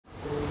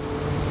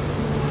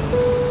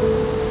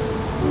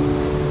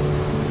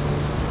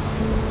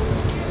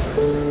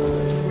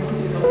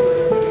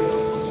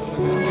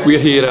We're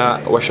here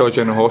at Wishaw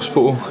General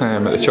Hospital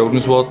at the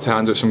children's ward to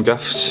hand out some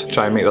gifts,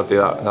 try and make their day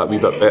that wee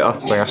bit better,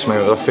 bring a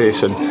smile to their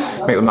face and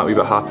make them that wee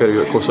bit happier, a wee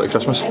bit closer to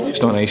Christmas.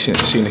 It's not nice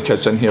seeing the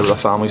kids in here with their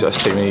families at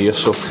this time of year,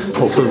 so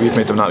hopefully we've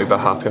made them that wee bit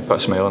happier, put a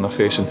smile on their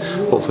face and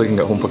hopefully they can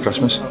get home for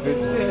Christmas.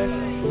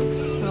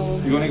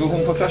 You want to go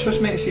home for Christmas,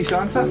 mate, to see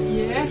Santa?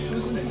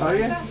 Yes. Are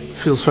you?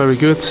 Feels very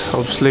good.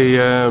 Obviously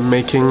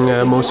making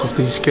most of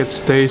these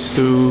kids' days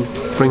to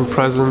bring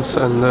presents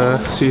and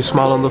see a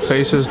smile on their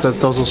faces, that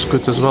does us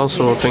good as well,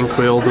 so I think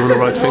we're all doing the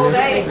right thing.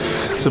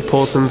 It's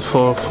important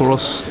for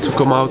us to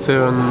come out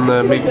there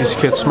and make these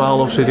kids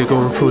smile. Obviously they're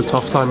going through a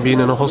tough time being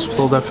in a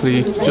hospital,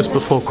 definitely just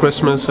before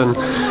Christmas, and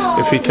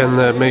if we can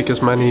make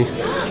as many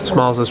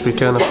smiles as we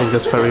can, I think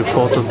that's very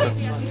important.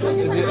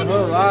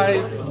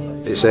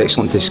 It's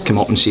excellent to come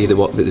up and see the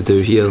work that they do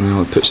here,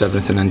 and it puts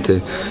everything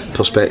into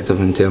perspective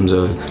in terms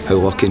of how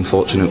lucky and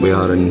fortunate we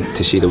are, and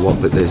to see the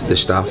work that the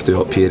staff do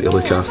up here to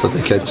look after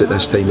the kids at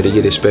this time of the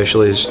year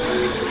especially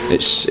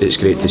it's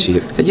great to see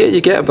it. And yeah,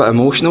 you get a bit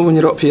emotional when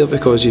you're up here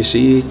because you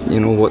see,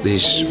 what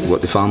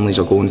the families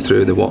are going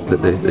through, the work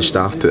that the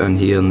staff put in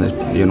here, and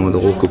the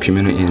local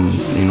community and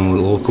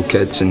the local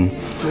kids, and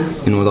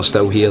they're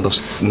still here, they're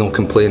not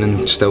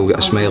complaining, still got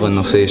a smile on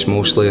their face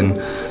mostly, and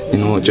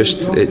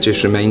it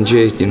just reminds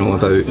you,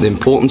 about the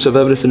importance of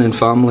everything in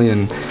family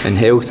and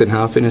health and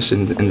happiness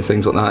and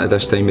things like that at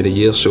this time of the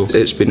year. So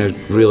it's been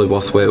really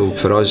worthwhile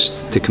for us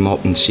to come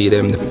up and see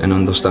them and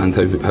understand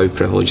how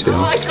privileged they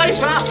are.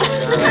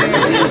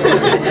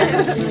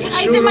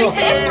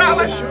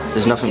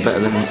 There's nothing better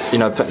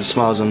than putting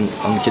smiles on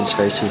the kids'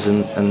 faces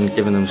and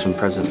giving them some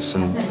presents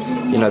and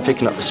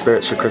picking up the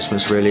spirits for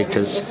Christmas really,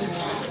 because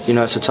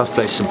it's a tough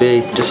place to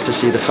be. Just to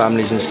see the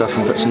families and stuff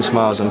and put some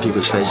smiles on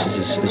people's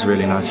faces is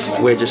really nice.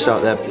 We're just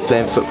out there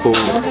playing football,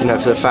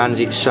 for the fans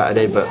each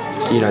Saturday, but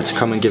to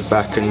come and give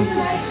back and,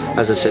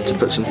 as I said, to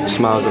put some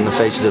smiles on the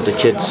faces of the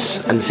kids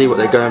and see what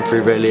they're going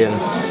through really, and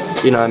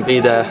be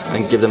there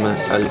and give them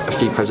a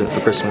few presents for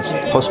Christmas.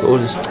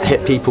 Hospitals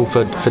hit people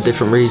for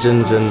different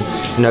reasons,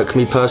 and it can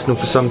be personal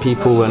for some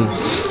people, and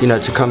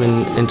to come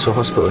into a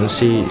hospital and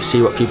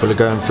see what people are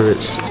going through,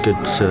 it's good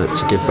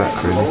to give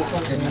back really.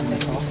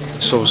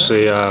 It's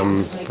obviously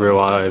real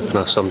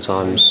eye-opener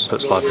sometimes,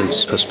 puts life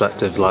into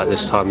perspective, like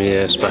this time of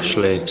year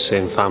especially,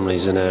 seeing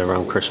families in here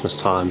around Christmas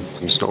time.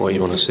 It's not what you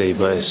want to see,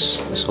 but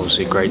it's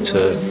obviously great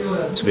to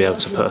be able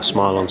to put a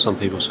smile on some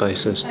people's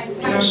faces.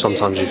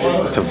 Sometimes you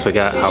can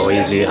forget how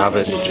easy you have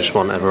it, you just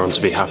want everyone to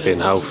be happy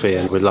and healthy,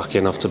 and we're lucky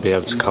enough to be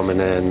able to come in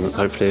here and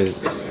hopefully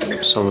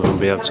some of them will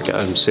be able to get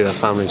home and see their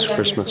families for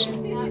Christmas.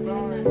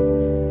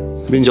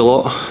 It means a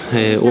lot,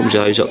 opens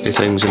your eyes up to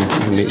things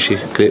and makes you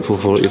grateful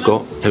for what you've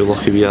got, how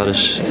lucky we are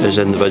as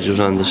individuals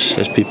and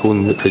as people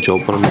in the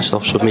job we're in and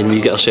stuff. So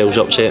we get ourselves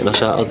upset on a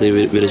Saturday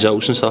with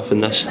results and stuff,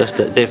 and this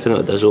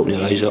definitely does open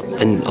your eyes up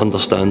and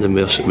understanding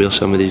where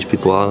some of these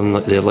people are in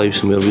their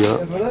lives and where we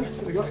are.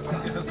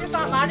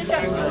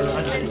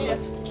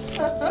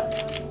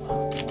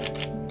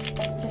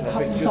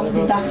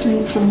 Something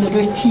different from the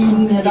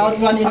routine, they're all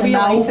running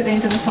around at the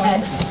end of the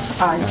tunnel.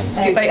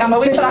 Right, I'm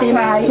away for a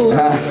cry.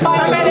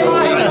 Thanks very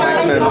much.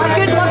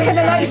 Good luck in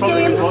the next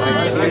game.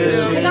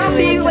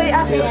 See you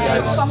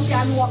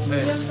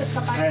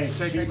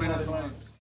later.